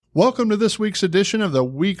Welcome to this week's edition of the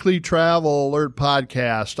Weekly Travel Alert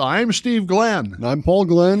Podcast. I'm Steve Glenn. And I'm Paul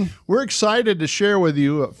Glenn. We're excited to share with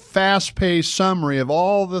you a fast-paced summary of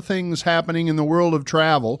all the things happening in the world of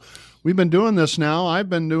travel. We've been doing this now. I've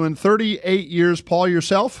been doing 38 years. Paul,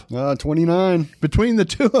 yourself? 29. Between the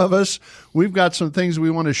two of us, we've got some things we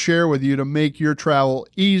want to share with you to make your travel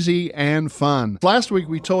easy and fun. Last week,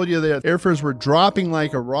 we told you that airfares were dropping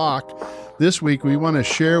like a rock. This week, we want to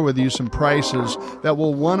share with you some prices that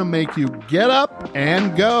will want to make you get up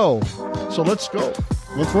and go. So let's go.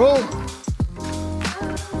 Let's roll.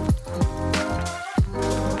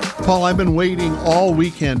 Paul, I've been waiting all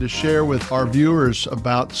weekend to share with our viewers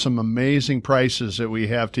about some amazing prices that we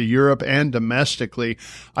have to Europe and domestically.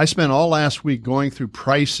 I spent all last week going through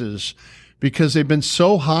prices because they've been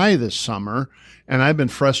so high this summer, and I've been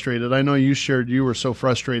frustrated. I know you shared you were so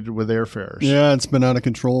frustrated with airfares. Yeah, it's been out of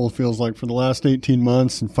control, it feels like, for the last 18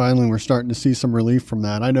 months, and finally we're starting to see some relief from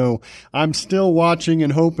that. I know I'm still watching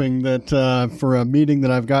and hoping that for a meeting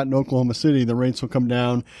that I've got in Oklahoma City, the rates will come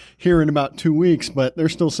down here in about 2 weeks, but they're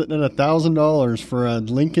still sitting at $1,000 for a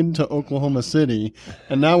Lincoln to Oklahoma City.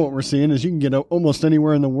 And now what we're seeing is you can get almost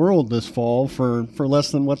anywhere in the world this fall for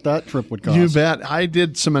less than what that trip would cost. You bet. I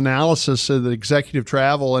did some analysis of the executive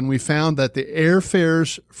travel, and we found that the airfares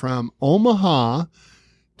from Omaha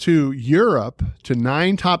to Europe, to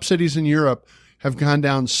 9 top cities in Europe, have gone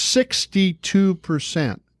down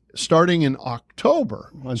 62% starting in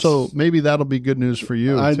October. So maybe that'll be good news for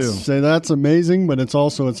you, I'd too. say that's amazing, but it's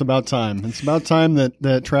about time. It's about time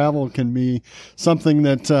that travel can be something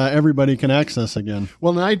that everybody can access again.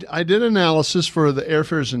 Well, I did analysis for the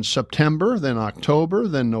airfares in September, then October,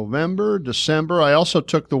 then November, December. I also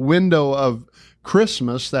took the window of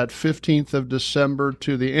Christmas, that 15th of December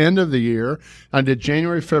to the end of the year. I did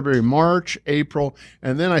January, February, March, April,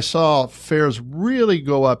 and then I saw fares really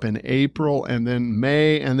go up in April and then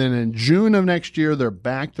May, and then in June of next year, they're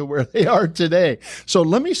back to where they are today. So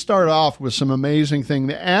let me start off with some amazing thing.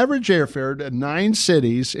 The average airfare to 9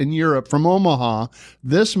 cities in Europe from Omaha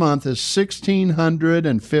this month is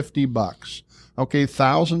 $1,650. Okay,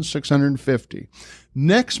 $1,650.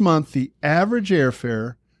 Next month, the average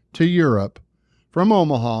airfare to Europe from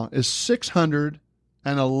Omaha is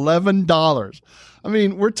 $611. I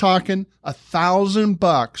mean, we're talking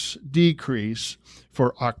 $1,000 decrease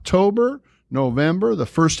for October, November, the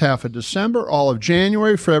first half of December, all of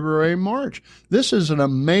January, February, March. This is an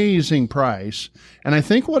amazing price. And I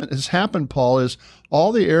think what has happened, Paul, is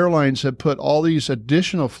all the airlines have put all these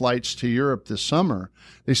additional flights to Europe this summer.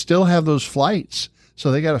 They still have those flights,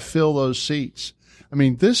 so they got to fill those seats. I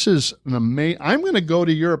mean, this is an amazing. I'm going to go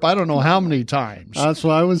to Europe I don't know how many times. That's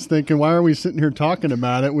what I was thinking. Why are we sitting here talking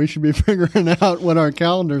about it? We should be figuring out what our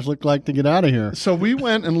calendars look like to get out of here. So we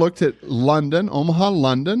went and looked at London,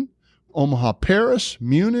 Omaha, Paris,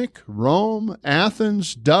 Munich, Rome,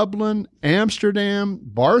 Athens, Dublin, Amsterdam,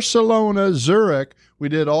 Barcelona, Zurich. We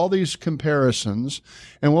did all these comparisons.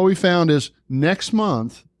 And what we found is next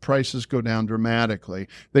month, prices go down dramatically.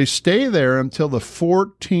 They stay there until the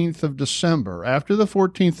 14th of December. After the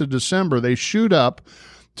 14th of December, they shoot up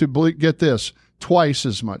to get this, twice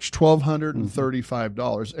as much,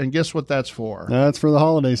 $1,235. And guess what that's for? That's for the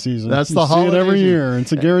holiday season. That's the holiday season. See it every season. year.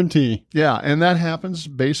 It's a guarantee. Yeah, and that happens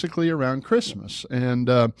basically around Christmas. And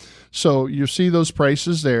so you see those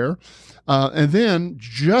prices there. And then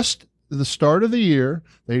just the start of the year,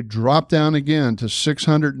 they drop down again to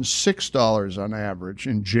 $606 on average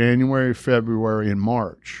in January, February, and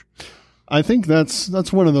March. I think that's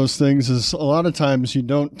one of those things is a lot of times you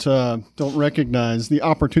don't recognize the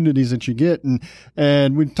opportunities that you get.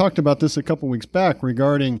 And we talked about this a couple weeks back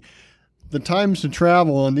regarding the times to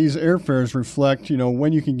travel, and these airfares reflect,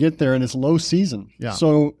 when you can get there, and it's low season. Yeah.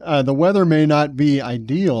 So the weather may not be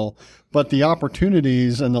ideal, but the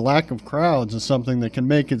opportunities and the lack of crowds is something that can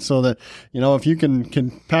make it so that, if you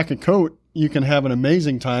can pack a coat, you can have an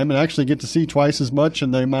amazing time and actually get to see twice as much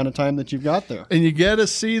in the amount of time that you've got there. And you get to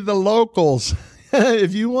see the locals.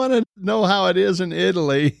 If you want to know how it is in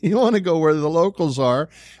Italy, you want to go where the locals are,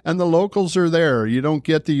 and the locals are there. You don't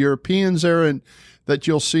get the Europeans there and that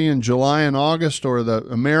you'll see in July and August, or the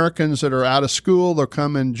Americans that are out of school, they'll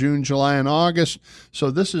come in June, July, and August.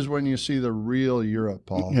 So this is when you see the real Europe,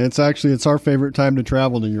 Paul. It's our favorite time to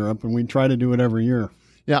travel to Europe, and we try to do it every year.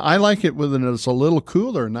 Yeah, I like it when it's a little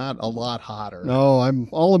cooler, not a lot hotter. No, I'm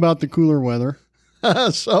all about the cooler weather.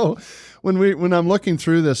 So when I'm looking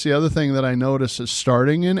through this, the other thing that I notice is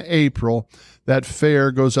starting in April, that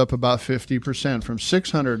fare goes up about 50% from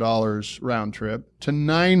 $600 round trip to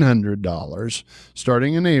 $900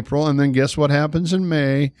 starting in April. And then guess what happens in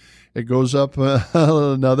May? It goes up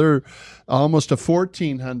another almost to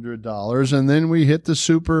 $1,400. And then we hit the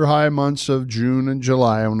super high months of June and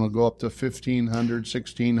July, and it'll go up to $1,500,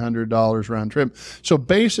 $1,600 round trip. So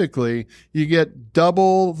basically, you get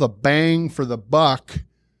double the bang for the buck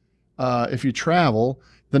if you travel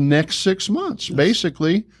the next 6 months. Yes.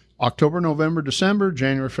 Basically, October, November, December,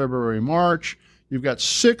 January, February, March. You've got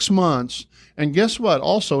 6 months. And guess what?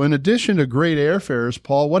 Also, in addition to great airfares,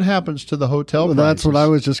 Paul, what happens to the hotel prices? That's what I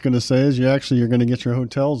was just going to say is you're going to get your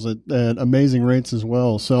hotels at amazing rates as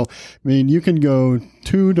well. So, I mean, you can go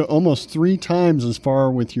 2 to almost 3 times as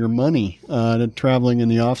far with your money traveling in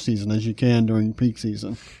the off season as you can during peak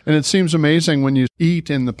season. And it seems amazing when you eat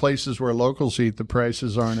in the places where locals eat, the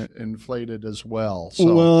prices aren't inflated as well.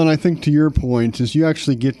 So. Well, and I think to your point is you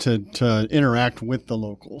actually get to interact with the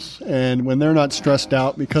locals. And when they're not stressed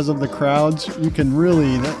out because of the crowds, you can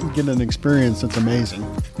really get an experience that's amazing.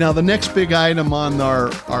 Now, the next big item on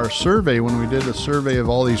our survey, when we did a survey of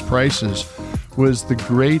all these prices, was the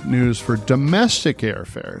great news for domestic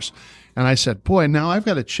airfares. And I said, boy, now I've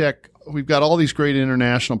got to check. We've got all these great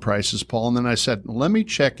international prices, Paul. And then I said, let me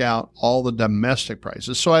check out all the domestic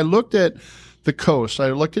prices. So I looked at the coast.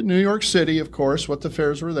 I looked at New York City, of course, what the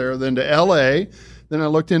fares were there, then to L.A., then I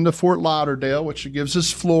looked into Fort Lauderdale, which gives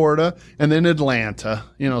us Florida, and then Atlanta,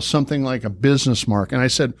 something like a business mark. And I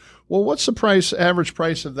said, well, what's the average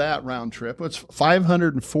price of that round trip? It's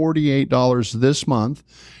 $548 this month.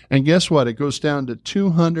 And guess what? It goes down to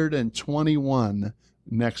 $221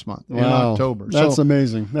 next month in October. That's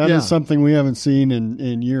amazing. That is something we haven't seen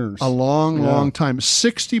in years. A long time.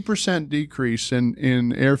 60% decrease in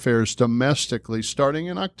airfares domestically starting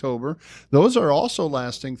in October. Those are also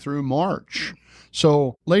lasting through March.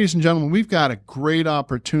 So, ladies and gentlemen, we've got a great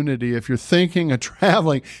opportunity. If you're thinking of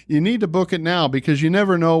traveling, you need to book it now because you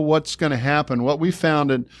never know what's going to happen. What we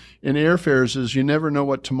found in airfares is you never know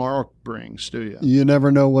what tomorrow brings, do you? You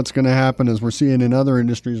never know what's going to happen, as we're seeing in other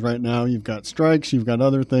industries right now. You've got strikes, you've got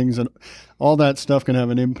other things, and all that stuff can have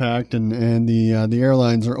an impact, and the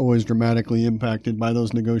airlines are always dramatically impacted by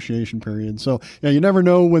those negotiation periods. So, you never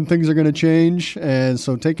know when things are going to change, and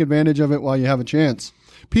so take advantage of it while you have a chance.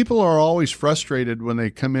 People are always frustrated when they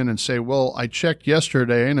come in and say, well, I checked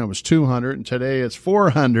yesterday and it was 200 and today it's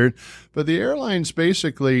 400. But the airlines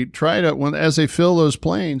basically try to, as they fill those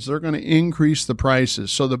planes, they're going to increase the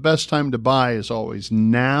prices. So the best time to buy is always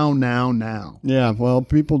now. Yeah, well,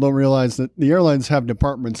 people don't realize that the airlines have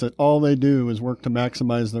departments that all they do is work to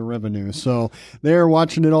maximize their revenue. So they're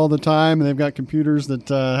watching it all the time, and they've got computers that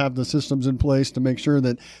have the systems in place to make sure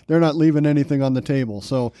that they're not leaving anything on the table.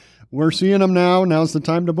 So we're seeing them now. Now's the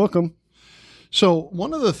time to book them. So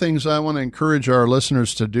one of the things I want to encourage our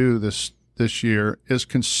listeners to do this year is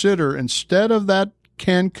consider, instead of that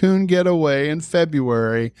Cancun getaway in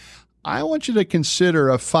February, I want you to consider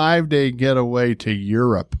a 5-day getaway to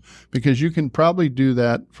Europe, because you can probably do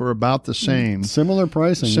that for about the same. Similar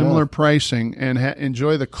pricing, and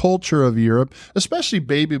enjoy the culture of Europe, especially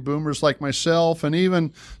baby boomers like myself, and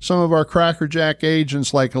even some of our crackerjack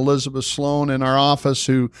agents like Elizabeth Sloan in our office,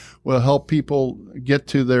 who will help people get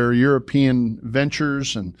to their European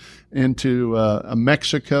ventures and into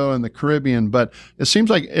Mexico and the Caribbean. But it seems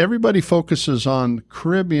like everybody focuses on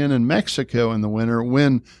Caribbean and Mexico in the winter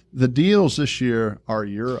when the deals this year are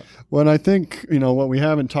Europe. Well, I think, what we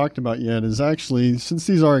haven't talked about yet is actually, since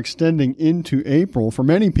these are extending into April, for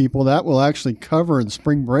many people, that will actually cover the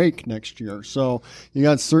spring break next year. So you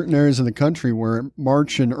got certain areas of the country where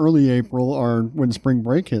March and early April are when spring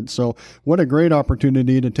break hits. So what a great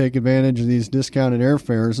opportunity to take advantage of these discounted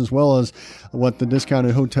airfares, as well as what the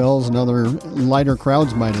discounted hotels and other lighter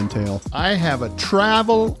crowds might entail. I have a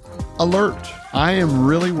travel alert. I am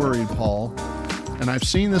really worried, Paul. And I've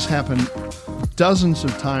seen this happen dozens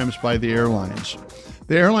of times by the airlines.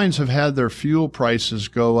 The airlines have had their fuel prices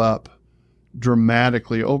go up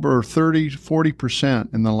dramatically, over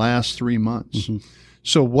 40% in the last 3 months. Mm-hmm.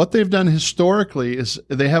 So what they've done historically is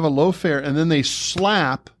they have a low fare and then they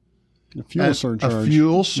slap a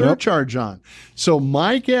fuel surcharge on. So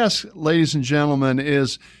my guess, ladies and gentlemen,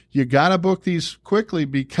 is you got to book these quickly,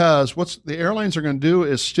 because what the airlines are going to do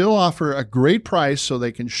is still offer a great price so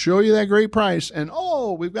they can show you that great price. And,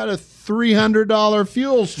 we've got a $300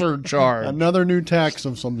 fuel surcharge. Another new tax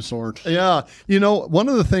of some sort. Yeah. One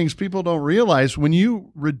of the things people don't realize, when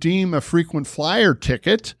you redeem a frequent flyer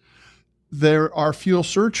ticket, there are fuel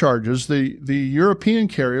surcharges. The European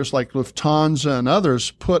carriers like Lufthansa and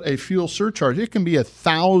others put a fuel surcharge. It can be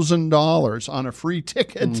 $1,000 on a free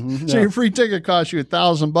ticket. Mm-hmm, yeah. So your free ticket costs you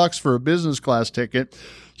 $1,000 for a business class ticket.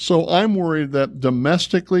 So I'm worried that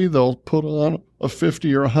domestically they'll put on a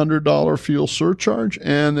 $50 or $100 fuel surcharge,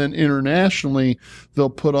 and then internationally they'll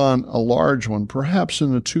put on a large one, perhaps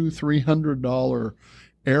in the $200-$300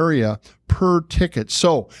 area per ticket.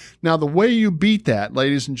 So now the way you beat that,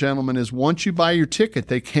 ladies and gentlemen, is once you buy your ticket,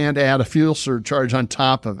 they can't add a fuel surcharge on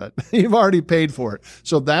top of it. You've already paid for it.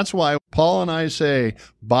 So that's why Paul and I say,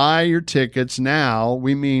 buy your tickets now.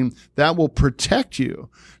 We mean that will protect you.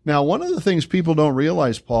 Now, one of the things people don't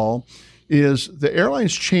realize, Paul, is the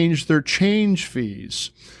airlines changed their change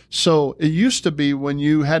fees. So it used to be when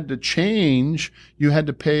you had to change, you had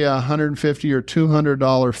to pay a $150 or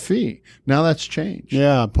 $200 fee. Now that's changed.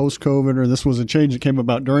 Yeah, post-COVID, or this was a change that came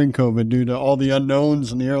about during COVID due to all the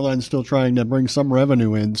unknowns and the airlines still trying to bring some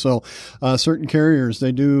revenue in. So certain carriers,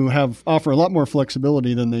 they do offer a lot more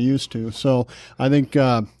flexibility than they used to. So I think,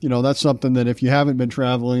 that's something that if you haven't been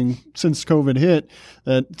traveling since COVID hit,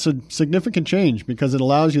 it's a significant change because it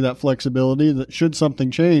allows you that flexibility that should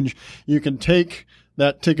something change, you can take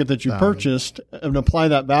that ticket that you purchased and apply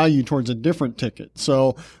that value towards a different ticket.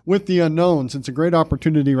 So with the unknowns, it's a great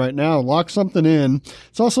opportunity right now. Lock something in.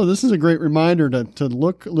 It's also, this is a great reminder to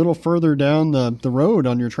look a little further down the road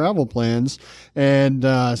on your travel plans and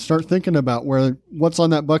start thinking about what's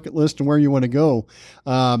on that bucket list and where you want to go.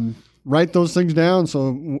 Write those things down.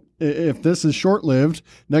 So if this is short-lived,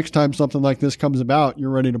 next time something like this comes about, you're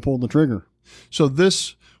ready to pull the trigger. So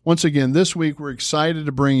once again, this week we're excited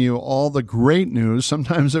to bring you all the great news.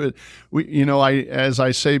 Sometimes as I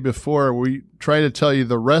say before, we try to tell you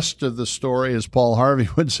the rest of the story, as Paul Harvey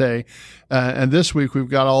would say. And this week we've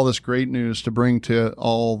got all this great news to bring to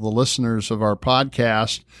all the listeners of our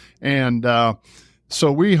podcast. And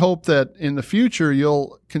so we hope that in the future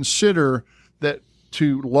you'll consider that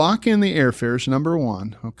to lock in the airfares, number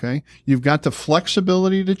one, okay? You've got the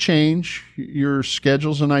flexibility to change your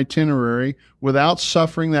schedules and itinerary without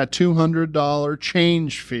suffering that $200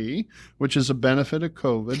 change fee, which is a benefit of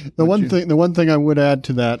COVID. The one thing I would add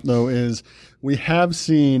to that, though, is we have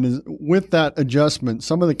seen is with that adjustment,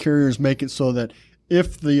 some of the carriers make it so that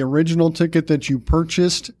if the original ticket that you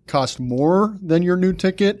purchased cost more than your new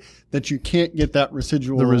ticket, that you can't get that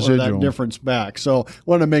residual. Or that difference back. So I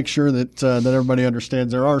want to make sure that everybody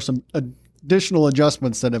understands there are some additional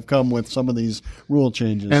adjustments that have come with some of these rule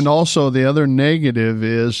changes. And also the other negative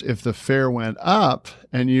is if the fare went up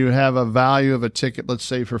and you have a value of a ticket, let's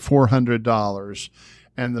say for $400,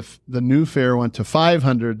 and the new fare went to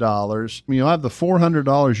 $500, you'll have the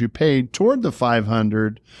 $400 you paid toward the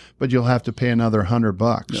 $500, but you'll have to pay another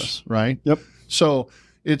 $100, yes. Right? Yep. So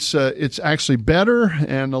it's actually better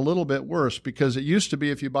and a little bit worse because it used to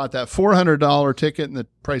be if you bought that $400 ticket and the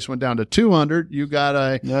price went down to $200, you got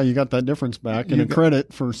that difference back and a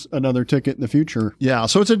credit for another ticket in the future. Yeah,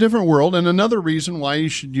 so it's a different world, and another reason why you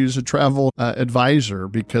should use a travel advisor,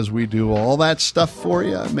 because we do all that stuff for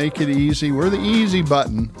you, make it easy. We're the easy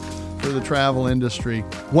button for the travel industry.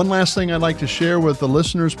 One last thing I'd like to share with the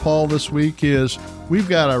listeners, Paul, this week is we've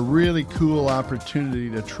got a really cool opportunity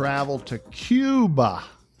to travel to Cuba.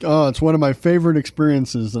 Oh, it's one of my favorite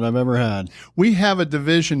experiences that I've ever had. We have a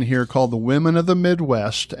division here called the Women of the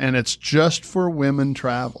Midwest, and it's just for women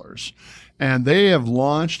travelers. And they have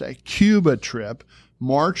launched a Cuba trip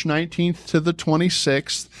March 19th to the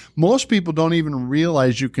 26th. Most people don't even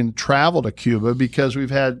realize you can travel to Cuba because we've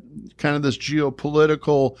had kind of this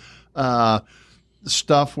geopolitical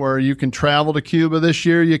stuff where you can travel to Cuba this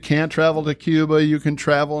year. You can't travel to Cuba. You can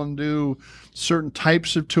travel and do certain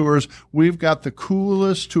types of tours. We've got the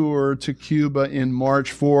coolest tour to Cuba in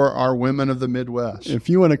March for our Women of the Midwest. If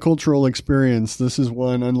you want a cultural experience, this is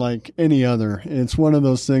one unlike any other. It's one of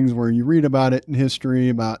those things where you read about it in history,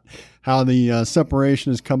 about how the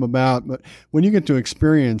separation has come about. But when you get to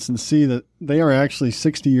experience and see that they are actually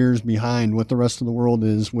 60 years behind what the rest of the world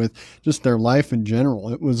is with just their life in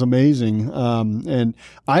general, it was amazing and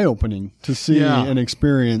eye-opening to see and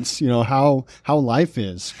experience, how life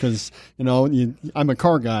is. Because, I'm a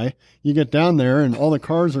car guy. You get down there and all the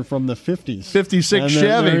cars are from the 50s. 56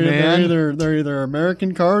 Chevy, man. They're either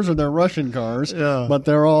American cars or they're Russian cars, but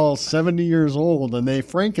they're all 70 years old, and they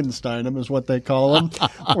Frankenstein them is what they call them,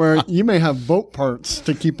 where you may have boat parts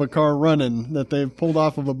to keep a car running that they've pulled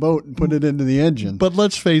off of a boat and put it into the engine. But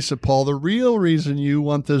let's face it, Paul, the real reason you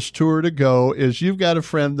want this tour to go is you've got a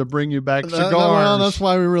friend to bring you back cigars. Well, that's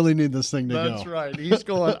why we really need this thing to go. That's right. He's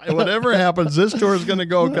going, whatever happens, this tour is going to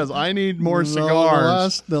go because I need more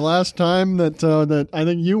cigars. The last time that I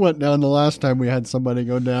think you went down, the last time we had somebody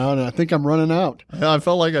go down, and I think I'm running out. I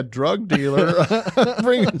felt like a drug dealer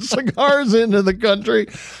bringing cigars into the country.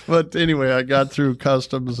 But anyway, I got through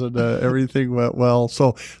customs and everything went well.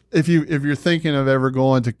 So if you're thinking of ever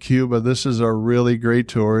going to Cuba, this is a really great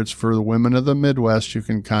tour. It's for the women of the Midwest. You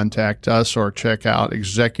can contact us or check out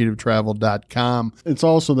executivetravel.com. It's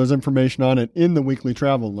also, there's information on it in the weekly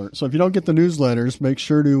travel alert. So if you don't get the newsletters, make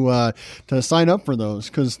sure to sign up for those,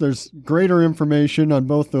 because there's greater information on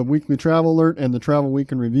both the weekly travel alert and the travel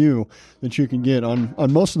week in review that you can get on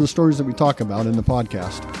most of the stories that we talk about in the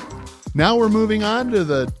podcast. Now we're moving on to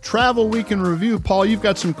the Travel Week in Review. Paul, you've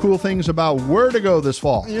got some cool things about where to go this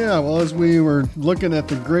fall. Yeah, well, as we were looking at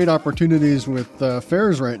the great opportunities with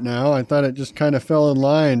fares right now, I thought it just kind of fell in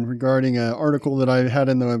line regarding an article that I had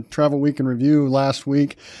in the Travel Week in Review last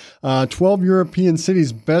week. 12 European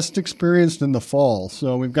cities best experienced in the fall.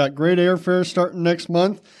 So we've got great airfares starting next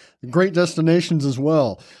month. Great destinations as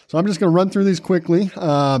well. So I'm just going to run through these quickly.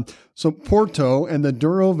 So Porto and the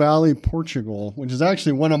Douro Valley, Portugal, which is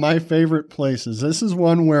actually one of my favorite places. This is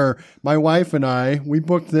one where my wife and we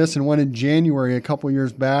booked this and went in January a couple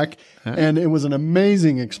years back, and it was an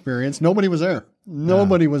amazing experience. Nobody was there.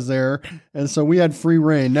 Nobody was there, and so we had free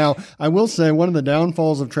reign. Now, I will say one of the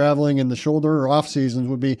downfalls of traveling in the shoulder or off seasons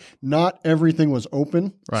would be not everything was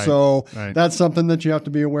open. Right. So that's something that you have to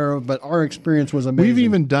be aware of, but our experience was amazing. We've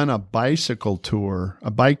even done a bike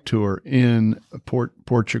tour in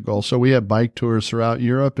Portugal. So we have bike tours throughout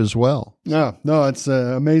Europe as well. Yeah, no, it's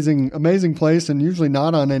an amazing place, and usually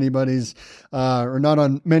not on anybody's or not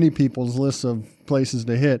on many people's lists of places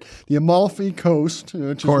to hit. The Amalfi Coast,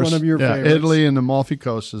 which is one of your favorites. Italy and the Amalfi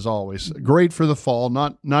Coast is always great for the fall.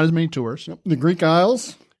 Not as many tourists. The Greek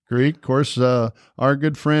Isles. Of course, our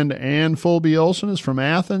good friend Ann Fulby Olson is from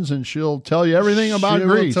Athens, and she'll tell you everything about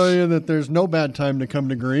Greece. She'll tell you that there's no bad time to come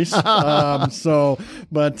to Greece. No,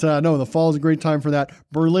 the fall is a great time for that.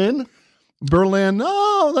 Berlin,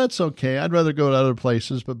 that's okay. I'd rather go to other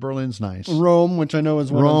places, but Berlin's nice. Rome, which I know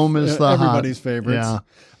is one of everybody's favorites.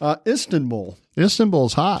 Yeah. Istanbul.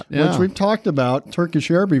 Istanbul's hot, which we've talked about Turkish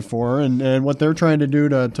Air before, and what they're trying to do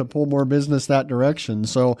to pull more business that direction.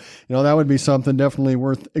 So, that would be something definitely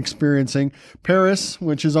worth experiencing. Paris,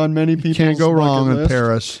 which is on many people's can't go wrong in list.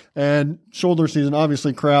 Paris. And shoulder season,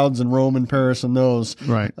 obviously crowds in Rome and Paris and those.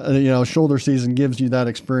 Right. Shoulder season gives you that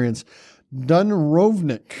experience.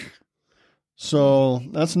 Dubrovnik. So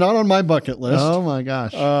that's not on my bucket list. Oh my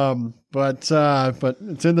gosh! But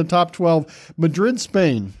it's in the top 12. Madrid,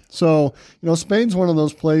 Spain. So Spain's one of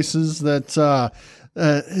those places that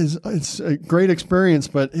it's a great experience,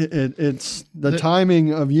 but it's the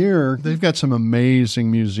timing of year. They've got some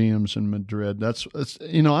amazing museums in Madrid.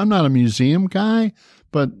 I'm not a museum guy,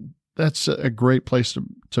 but that's a great place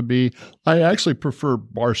to be. I actually prefer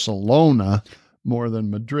Barcelona more than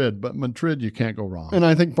Madrid, but Madrid you can't go wrong. And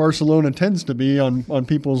I think Barcelona tends to be on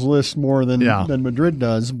people's list more than Madrid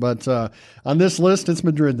does. But on this list, it's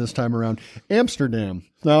Madrid this time around. Amsterdam.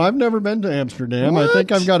 Now, I've never been to Amsterdam. What? I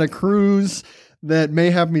think I've got a cruise that may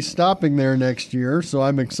have me stopping there next year, so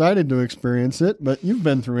I'm excited to experience it. But you've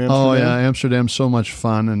been through Amsterdam. Oh yeah, Amsterdam's so much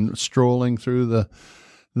fun, and strolling through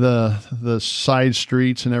the side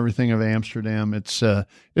streets and everything of Amsterdam, it's a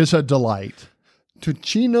delight.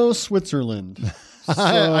 Ticino, Switzerland. So,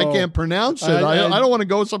 I can't pronounce it. I don't want to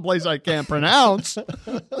go someplace I can't pronounce.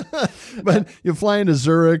 But you fly into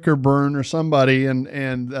Zurich or Bern or somebody,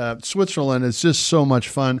 and Switzerland is just so much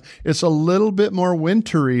fun. It's a little bit more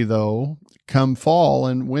wintry, though, come fall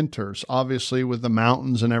and winters, obviously, with the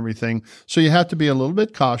mountains and everything. So you have to be a little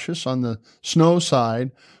bit cautious on the snow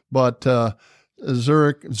side. But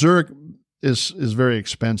Zurich is very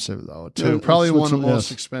expensive, though, too. Probably one of the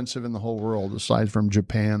most expensive in the whole world, aside from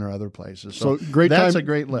Japan or other places. So that's a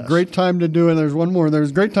great list. Great time to do, and there's one more. There's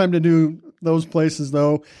a great time to do those places,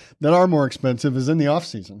 though, that are more expensive is in the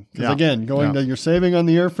off-season. Because, again, you're saving on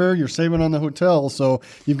the airfare, you're saving on the hotel, so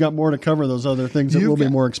you've got more to cover those other things that will be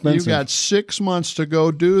more expensive. You've got 6 months to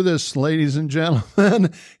go do this, ladies and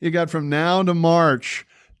gentlemen. You got from now to March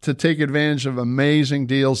to take advantage of amazing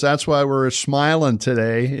deals. That's why we're smiling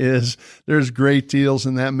today, is there's great deals,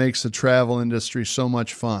 and that makes the travel industry so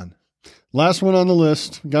much fun. Last one on the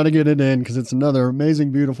list. Got to get it in because it's another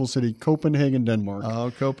amazing, beautiful city, Copenhagen, Denmark. Oh,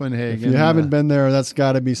 Copenhagen. If you haven't been there, that's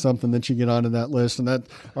got to be something that you get onto that list. And that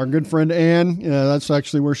our good friend Ann, that's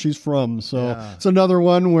actually where she's from. So It's another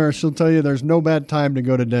one where she'll tell you there's no bad time to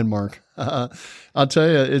go to Denmark. I'll tell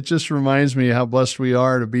you, it just reminds me how blessed we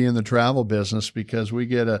are to be in the travel business because we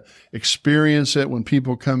get to experience it when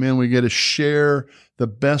people come in. We get to share the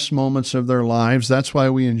best moments of their lives. That's why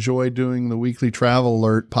we enjoy doing the weekly Travel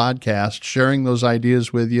Alert podcast, sharing those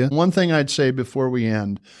ideas with you. One thing I'd say before we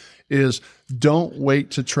end is don't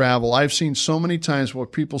wait to travel. I've seen so many times where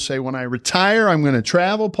people say, when I retire, I'm going to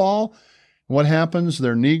travel, Paul. What happens?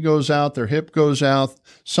 Their knee goes out, their hip goes out,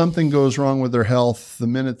 something goes wrong with their health the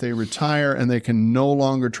minute they retire and they can no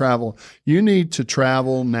longer travel. You need to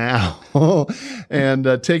travel now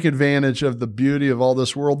and take advantage of the beauty of all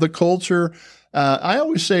this world, the culture. I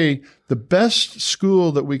always say the best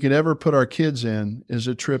school that we could ever put our kids in is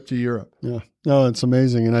a trip to Europe. Yeah, no, it's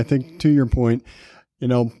amazing. And I think to your point,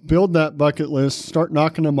 build that bucket list, start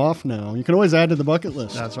knocking them off now. You can always add to the bucket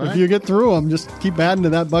list. That's right. If you get through them, just keep adding to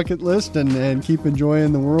that bucket list and keep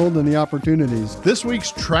enjoying the world and the opportunities. This week's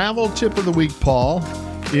travel tip of the week, Paul,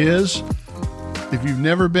 is if you've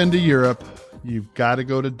never been to Europe, you've got to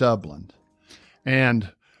go to Dublin.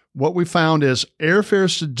 And what we found is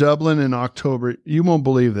airfares to Dublin in October, you won't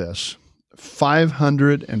believe this,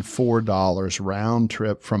 $504 round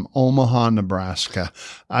trip from Omaha, Nebraska.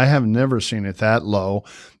 I have never seen it that low.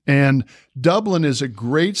 And Dublin is a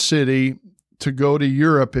great city to go to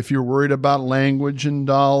Europe if you're worried about language and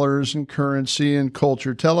dollars and currency and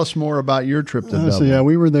culture. Tell us more about your trip to Dublin. So yeah,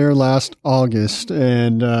 we were there last August,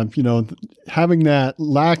 and having that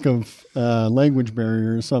lack of language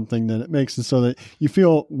barrier is something that it makes it so that you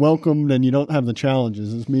feel welcomed and you don't have the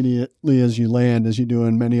challenges as immediately as you land as you do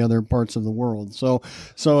in many other parts of the world. So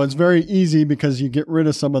it's very easy because you get rid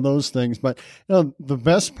of some of those things. But the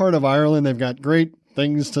best part of Ireland, they've got great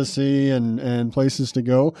things to see and places to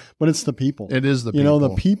go, but it's the people. It is the people.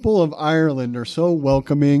 The people of Ireland are so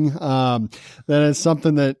welcoming that it's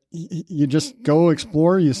something that you just go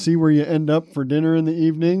explore. You see where you end up for dinner in the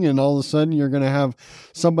evening, and all of a sudden you're going to have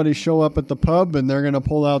somebody show up at the pub and they're going to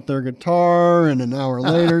pull out their guitar, and an hour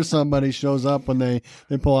later somebody shows up when they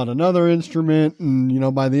pull out another instrument,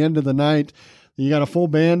 and by the end of the night you got a full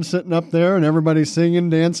band sitting up there and everybody's singing,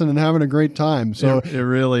 dancing, and having a great time. So it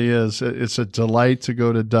really is. It's a delight to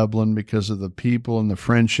go to Dublin because of the people and the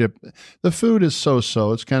friendship. The food is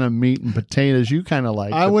so-so. It's kind of meat and potatoes. You kind of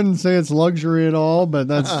like I wouldn't say it's luxury at all, but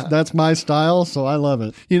that's my style, so I love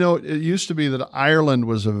it. It used to be that Ireland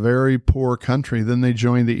was a very poor country. Then they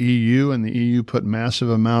joined the EU, and the EU put massive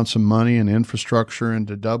amounts of money and infrastructure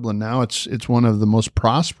into Dublin. Now it's one of the most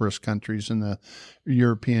prosperous countries in the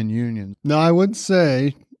European Union. Now, I would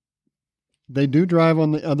say they do drive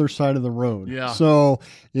on the other side of the road. Yeah. So,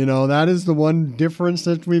 that is the one difference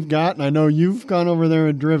that we've got. And I know you've gone over there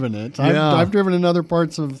and driven it. I've driven in other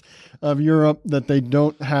parts of Europe that they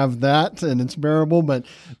don't have that, and it's bearable. But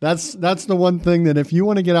that's the one thing that if you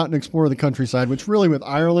want to get out and explore the countryside, which really with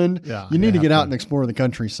Ireland, you need to get out and explore the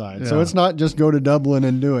countryside. Yeah. So it's not just go to Dublin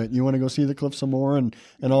and do it. You want to go see the Cliffs of Moher and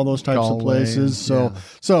all those types of places.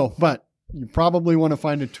 But you probably want to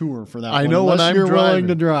find a tour for that. I know when I'm driving, willing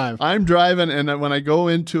to drive. I'm driving, and when I go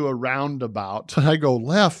into a roundabout, I go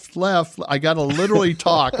left. I got to literally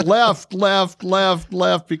talk left,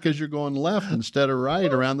 because you're going left instead of right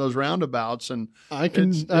around those roundabouts. And I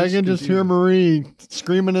can just hear Marie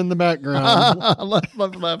screaming in the background.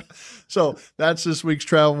 left. So that's this week's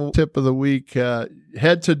travel tip of the week.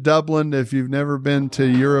 Head to Dublin if you've never been to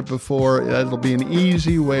Europe before. That'll be an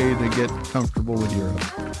easy way to get comfortable with Europe.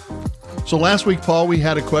 So last week, Paul, we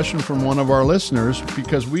had a question from one of our listeners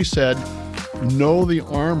because we said, know the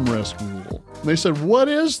armrest rule. They said, what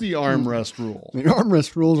is the armrest rule? The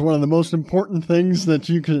armrest rule is one of the most important things that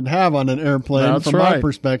you could have on an airplane from my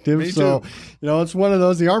perspective. Me so, too. It's one of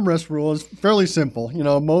those, the armrest rule is fairly simple.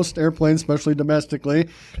 Most airplanes, especially domestically,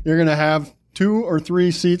 you're going to have 2 or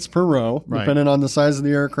 3 seats per row, depending on the size of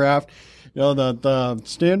the aircraft. The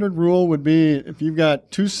standard rule would be if you've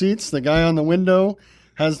got 2 seats, the guy on the window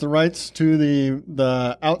has the rights to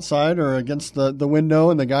the outside or against the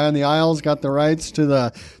window, and the guy on the aisle's got the rights to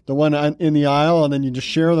the one in the aisle, and then you just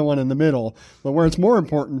share the one in the middle. But where it's more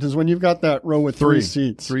important is when you've got that row with 3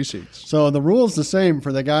 seats. 3 seats. So the rule is the same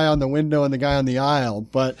for the guy on the window and the guy on the aisle,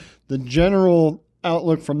 but the general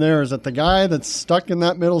outlook from there is that the guy that's stuck in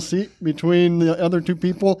that middle seat between the other 2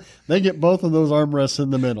 people, they get both of those armrests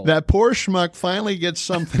in the middle. That poor schmuck finally gets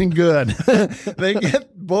something good. They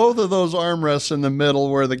get both of those armrests in the middle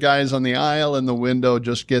where the guys on the aisle and the window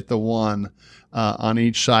just get the one on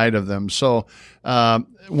each side of them. So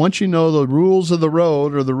once you know the rules of the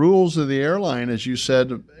road or the rules of the airline, as you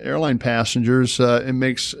said, airline passengers, it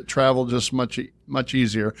makes travel just much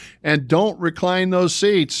easier. And don't recline those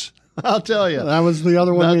seats. I'll tell you. That was the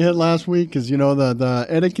other one we hit last week, is, the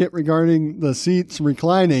etiquette regarding the seats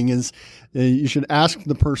reclining is you should ask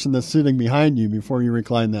the person that's sitting behind you before you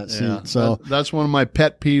recline that seat. Yeah, so that's one of my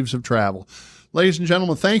pet peeves of travel. Ladies and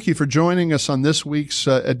gentlemen, thank you for joining us on this week's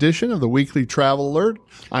edition of the Weekly Travel Alert.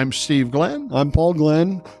 I'm Steve Glenn. I'm Paul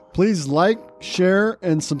Glenn. Please like, share,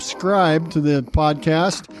 and subscribe to the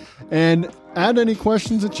podcast, and add any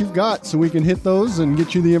questions that you've got so we can hit those and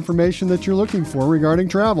get you the information that you're looking for regarding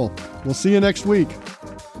travel. We'll see you next week.